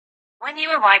When you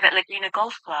arrive at Laguna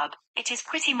Golf Club, it is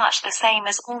pretty much the same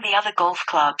as all the other golf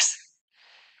clubs.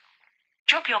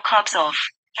 Drop your clubs off,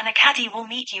 and a caddy will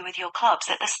meet you with your clubs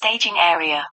at the staging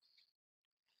area.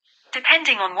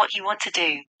 Depending on what you want to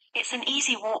do, it's an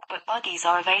easy walk, but buggies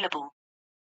are available.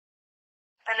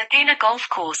 The Laguna Golf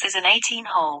Course is an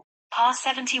 18-hole, par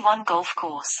 71 golf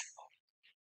course.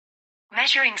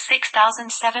 Measuring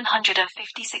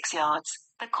 6,756 yards,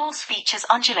 the course features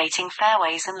undulating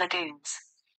fairways and lagoons.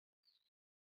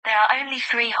 There are only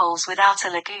 3 holes without a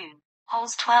lagoon,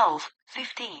 holes 12,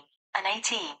 15, and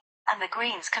 18, and the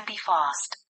greens can be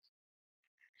fast.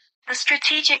 The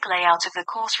strategic layout of the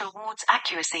course rewards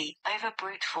accuracy over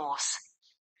brute force,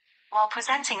 while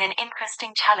presenting an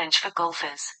interesting challenge for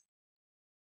golfers.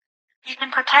 You can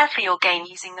prepare for your game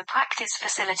using the practice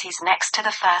facilities next to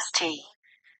the first tee.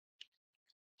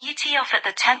 You tee off at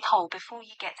the 10th hole before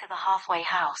you get to the halfway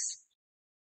house.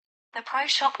 The pro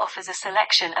shop offers a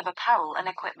selection of apparel and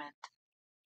equipment.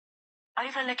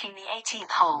 Overlooking the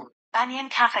 18th hole, Banyan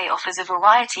Cafe offers a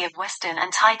variety of Western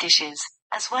and Thai dishes,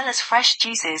 as well as fresh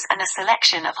juices and a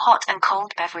selection of hot and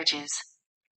cold beverages.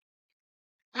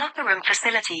 Locker room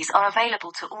facilities are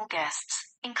available to all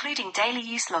guests, including daily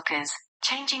use lockers,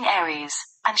 changing areas,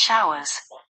 and showers.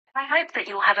 I hope that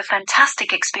you'll have a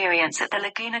fantastic experience at the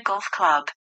Laguna Golf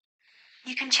Club.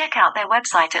 You can check out their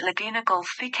website at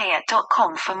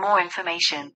lagunagolfphuket.com for more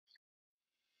information.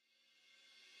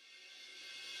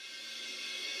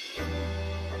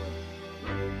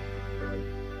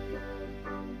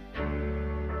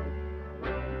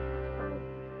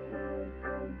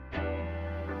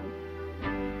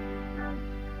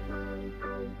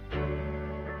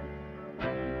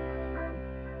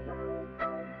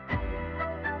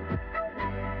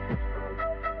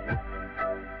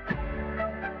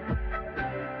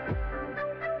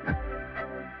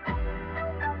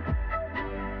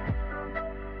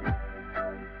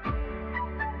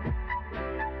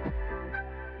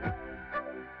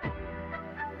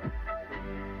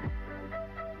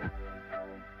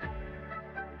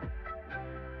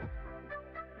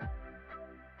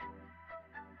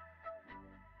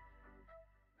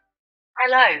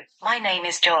 Hello, my name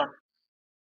is John.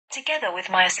 Together with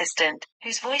my assistant,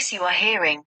 whose voice you are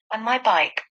hearing, on my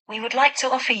bike, we would like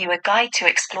to offer you a guide to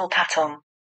explore Patong.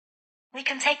 We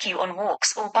can take you on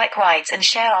walks or bike rides and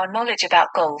share our knowledge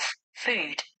about golf,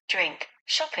 food, drink,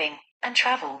 shopping, and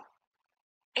travel.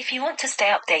 If you want to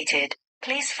stay updated,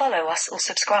 please follow us or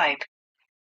subscribe.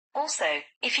 Also,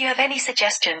 if you have any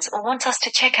suggestions or want us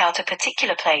to check out a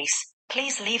particular place,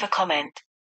 please leave a comment.